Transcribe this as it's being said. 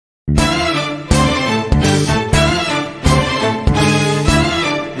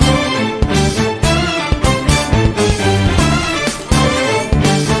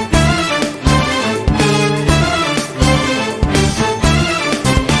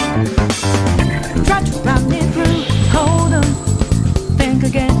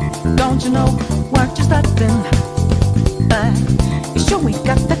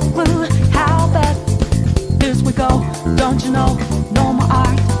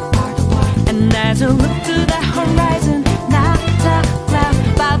to look to the horizon, not a cloud,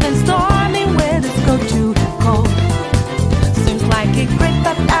 but then stormy weather's go too cold. Seems like it crept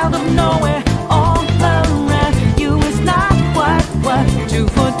up out of nowhere, all around you is not what you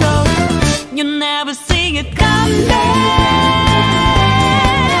foretold. You never see it coming.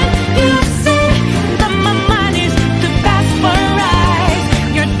 You see that my mind is too fast for right.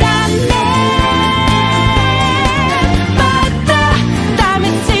 You're done, but the time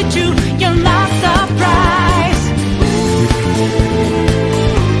it hit you, you're not surprised.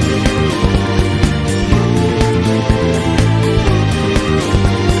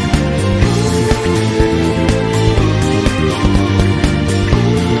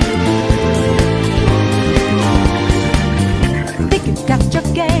 Think you got your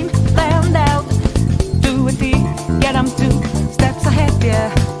game planned out. Do it deep, get 'em 2 steps ahead, yeah.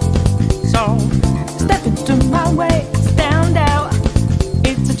 So step into my way, stand out.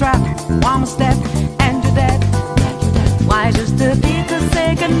 It's a trap, one more step